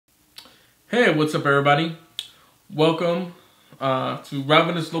Hey, what's up everybody? Welcome to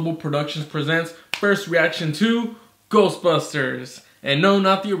Ravenouslobo Productions presents first reaction to Ghostbusters. And no,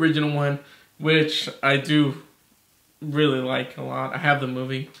 not the original one, which I do really like a lot. I have the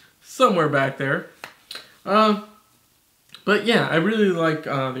movie somewhere back there. But yeah, I really like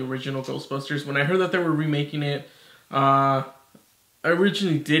the original Ghostbusters. When I heard that they were remaking it, I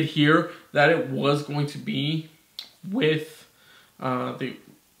originally did hear that it was going to be with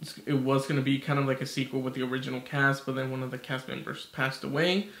it was going to be kind of like a sequel with the original cast, but then one of the cast members passed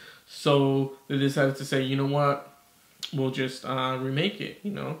away. So they decided to say, you know what, we'll just remake it, you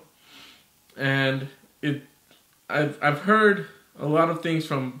know. And I've heard a lot of things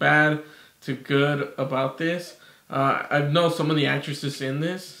from bad to good about this. I know some of the actresses in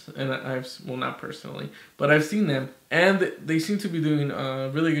this, and well, not personally, but I've seen them, and they seem to be doing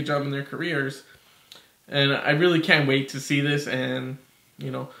a really good job in their careers. And I really can't wait to see this and, you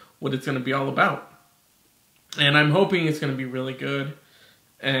know, what it's going to be all about. And I'm hoping it's going to be really good.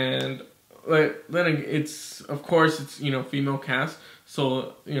 And then it's, of course, it's, you know, female cast.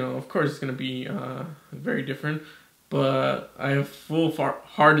 So, you know, of course it's going to be very different. But I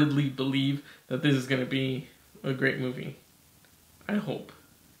full-heartedly believe that this is going to be a great movie. I hope.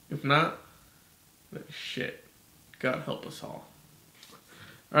 If not, then shit. God help us all.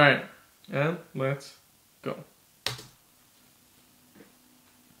 Alright, and let's go.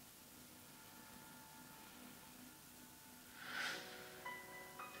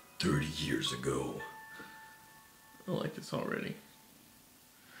 "30 years ago, I like this already.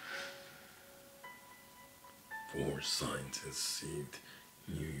 4 scientists saved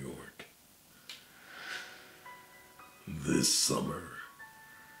New York. This summer,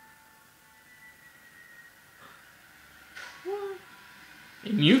 What? A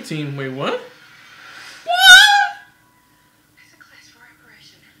new team? Wait, what? It's a class 4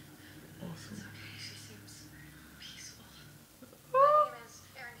 operation. Awesome. It's okay, she seems peaceful. Oh. My name is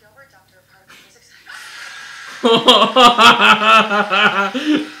Erin Gilbert, doctor of particle physics. Stuff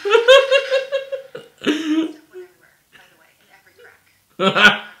went everywhere, by the way, in every crack.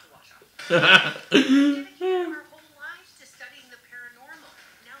 Hard to wash off. Dedicated our whole lives to studying the paranormal.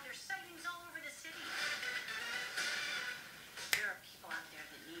 Now there's sightings all over the city. There are people out there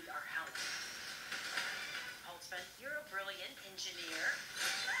that need our help. Holtzman, you're a brilliant engineer.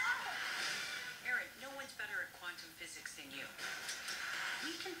 Erin, no one's better at quantum physics than you.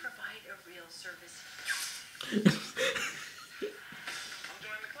 We can provide a real service. I'm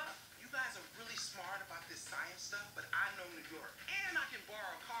joining the club. You guys are really smart about this science stuff, but I know New York. And I can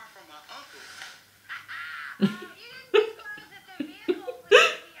borrow a car from my uncle. You didn't disclose that the vehicle was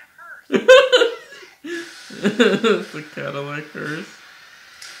going to be a hearse. It's a Cadillac hearse.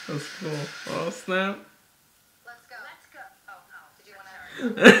 That's cool. Oh, snap. Let's go. Let's go. Oh, no. Did you want to?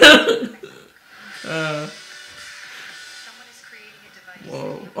 Someone is creating a device.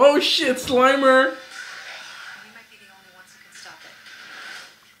 Whoa. Oh, shit, Slimer. We might be the only ones who can stop it.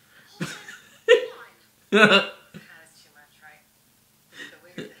 That is too much, right? The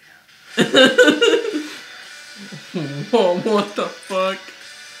wigger the hair. Whoa, what the fuck?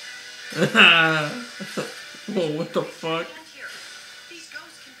 Whoa, what the fuck? And here, these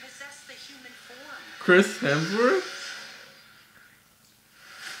ghosts can possess the human form. Chris Hemsworth?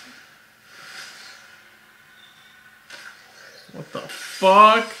 What the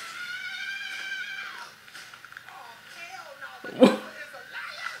fuck? Oh, hell no. The devil is a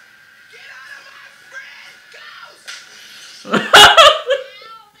liar. Get out of my friend, ghost.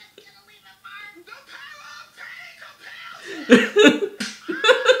 Ow, that's gonna leave a mark. The power of pain compels.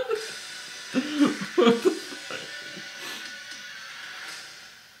 What the fuck?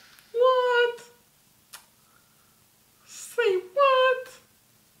 What? Say what?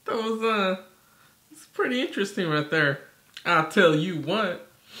 That was it's pretty interesting right there. I'll tell you what.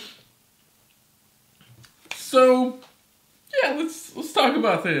 So, yeah, let's talk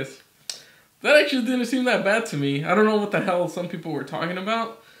about this. That actually didn't seem that bad to me. I don't know what the hell some people were talking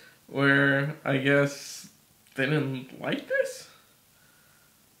about, where I guess they didn't like this.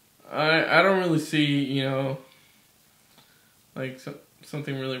 I don't really see, you know, like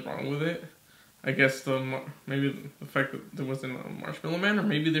something really wrong with it. I guess maybe the fact that there wasn't a Marshmallow Man, or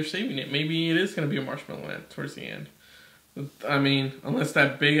maybe they're saving it. Maybe it is going to be a Marshmallow Man towards the end. I mean, unless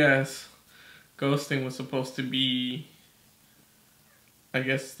that big ass ghost thing was supposed to be, I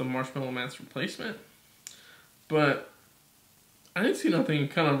guess, the Marshmallow Man's replacement. But I didn't see nothing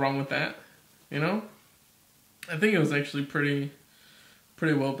kind of wrong with that, you know? I think it was actually pretty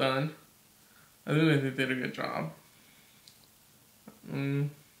well done. I think they did a good job.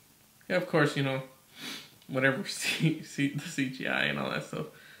 Yeah, of course, you know, whatever the CGI and all that stuff,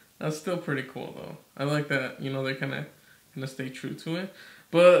 That's still pretty cool though. I like that, you know, they kind of stay true to it.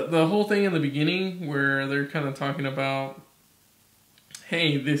 But the whole thing in the beginning where they're kind of talking about,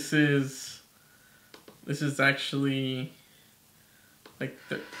 hey, this is actually like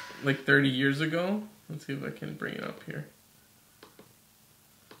 30 years ago. Let's see if I can bring it up here.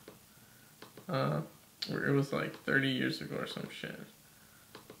 Where it was like 30 years ago or some shit.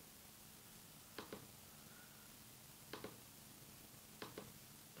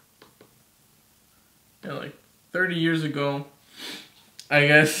 Yeah, like 30 years ago, I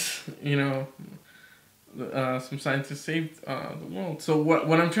guess, you know, some scientists saved the world. So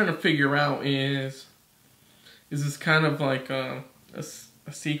what I'm trying to figure out is this kind of like a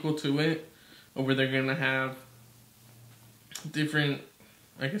sequel to it, or where they're gonna have different,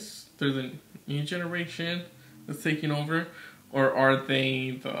 I guess they're the new generation that's taking over, or are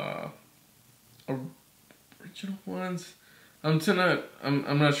they the original ones? I'm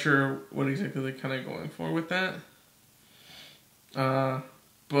not sure what exactly they're kind of going for with that.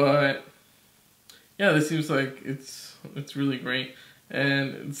 But yeah, this seems like it's really great,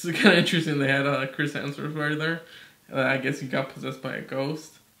 and it's kind of interesting. They had Chris Hemsworth right there. I guess he got possessed by a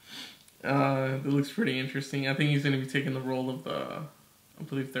ghost. It looks pretty interesting. I think he's going to be taking the role of I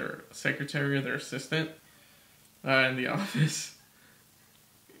believe their secretary or their assistant in the office.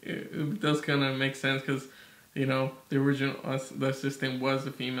 It does kind of make sense because, you know, the original the assistant was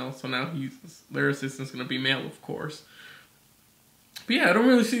a female, so now their assistant's going to be male, of course. But yeah, I don't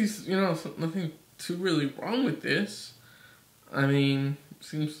really see, you know, nothing too really wrong with this. I mean,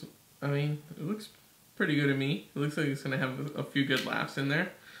 it looks pretty good to me. It looks like it's going to have a few good laughs in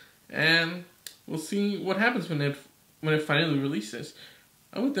there. And we'll see what happens when it finally releases.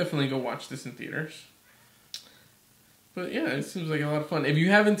 I would definitely go watch this in theaters. But yeah, it seems like a lot of fun. If you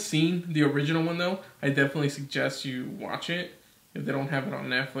haven't seen the original one though, I definitely suggest you watch it. If they don't have it on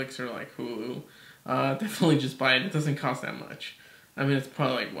Netflix or like Hulu, definitely just buy it. It doesn't cost that much. I mean, it's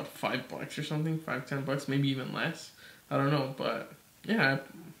probably like, what, $5 or something? $5-10, maybe even less. I don't know, but yeah,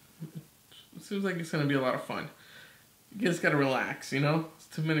 it seems like it's going to be a lot of fun. You just got to relax, you know? It's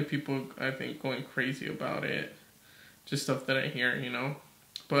too many people, I think, going crazy about it. Just stuff that I hear, you know?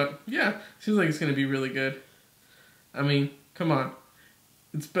 But yeah, seems like it's going to be really good. I mean, come on.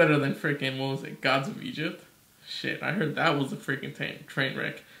 It's better than freaking, what was it, Gods of Egypt? Shit, I heard that was a freaking train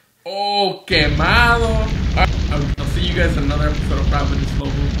wreck. Oh, que malo! Alright, I'll see you guys in another episode of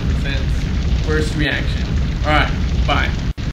Ravenouslobo presents First Reaction. Alright, bye.